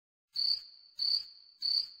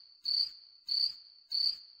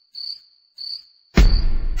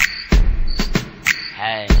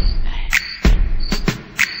Hey.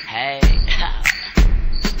 Hey.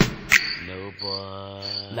 No boy.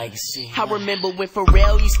 Legacy. I remember when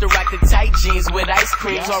Pharrell used to rock the tight jeans with ice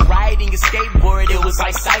creams. Or riding a skateboard, it was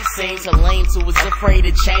like sightseeing. To lames who was afraid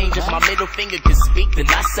to change. If my middle finger could speak, then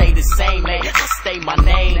I say the same, man. I stay my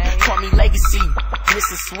name. Call me Legacy.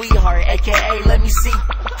 Mr. Sweetheart, aka let me see.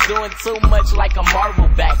 Doing too much like a Marvel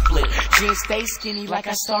backflip. Jeans stay skinny like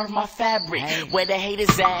I starved my fabric. Where the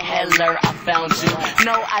haters at, Heller, I found you.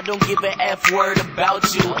 No, I don't give a F word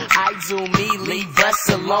about you. I do me, leave us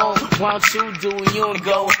alone. Why don't you do you and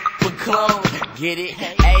go for clone? Get it?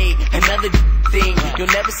 Hey, another thing. You'll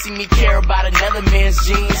never see me care about another man's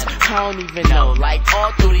jeans. I don't even know. Like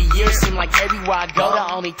all through the years, seem like everywhere I go,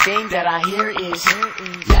 the only thing that I hear is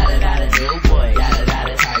yada yada new boy, yada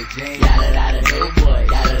yada tight jeans, yada yada new boy,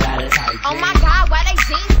 yada yada tight jeans. Oh my God, why they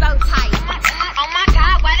jeans so tight? Oh my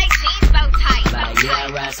God, why they jeans so tight? Like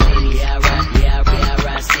yeah, right skinny, yeah,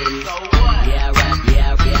 right skinny. So what? Yeah,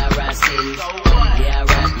 right skinny. So what?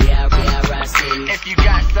 Yeah, right skinny. If you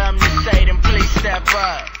got something to say, then please step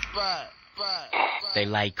up. They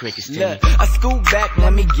like crickets to Look, me. I scoot back,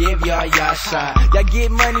 let me give y'all shine. Y'all get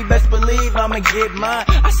money, best believe I'ma get mine.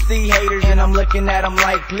 I see haters and I'm looking at them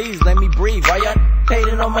like, please let me breathe. Why y'all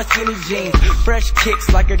hating on my skinny jeans? Fresh kicks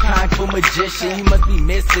like a kung fu magician. You must be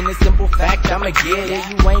missing a simple fact, I'ma get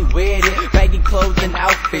it. You ain't with it, baggy clothes and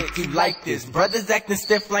outfits, you like this. Brothers acting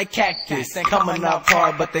stiff like cactus, coming off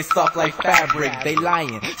hard but they soft like fabric. They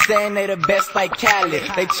lying, saying they the best like Khaled.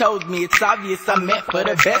 They chose me, it's obvious I'm meant for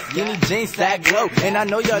the best. Skinny jeans, sag glow, and I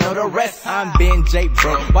know y'all know the rest. I'm Ben J,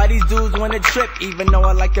 bro. Why these dudes wanna trip, even though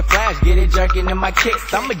I like to flash? Get it jerking in my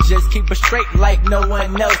kicks, I'ma just keep it straight like no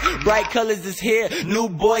one else. Bright colors is here, new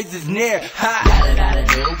boys is near. Ha! Yada yada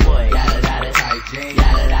new boy, yada yada tight jeans,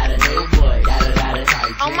 yada yada new boy, yada yada tight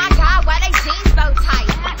jeans. Oh my God, why they jeans so tight?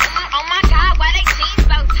 Oh my God, why they jeans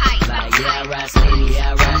so tight? Like yeah, right skinny,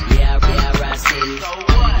 yeah, right skinny. So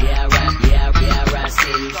what? Yeah, right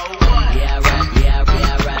skinny. So what? Yeah,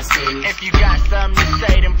 right skinny. If you got something to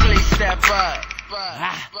say, then please step up.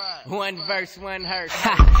 One verse, one hearse.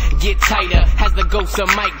 Get tighter as the ghost of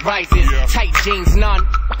Mike rises. Tight jeans, I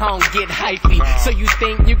don't get hypey. So you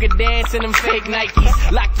think you could dance in them fake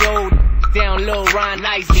Nikes? Lock your old down low, Ron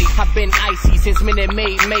Isley. I've been icy since Minute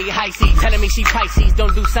Maid Heisey. Telling me she Pisces,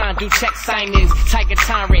 don't do sign, do check signings. Tiger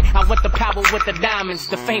Tyrant, I want the power with the diamonds.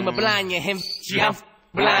 The fame of blind you, him, I'm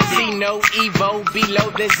blind, see no Evo, below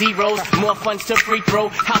the zeros. More funds to free throw,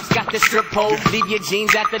 house got the strip pole. Leave your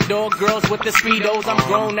jeans at the door, girls with the speedos. I'm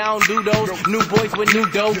grown, I don't do those, new boys with new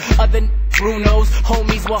dough. Other Brunos,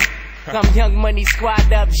 homies, well, I'm Young Money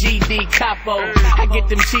squad up, GD Capo. I get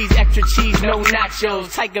them cheese, extra cheese, no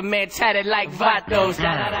nachos. Tiger Man tatted like Vatos.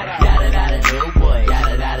 Yada yada new boy,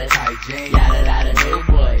 yada yada tight jeans.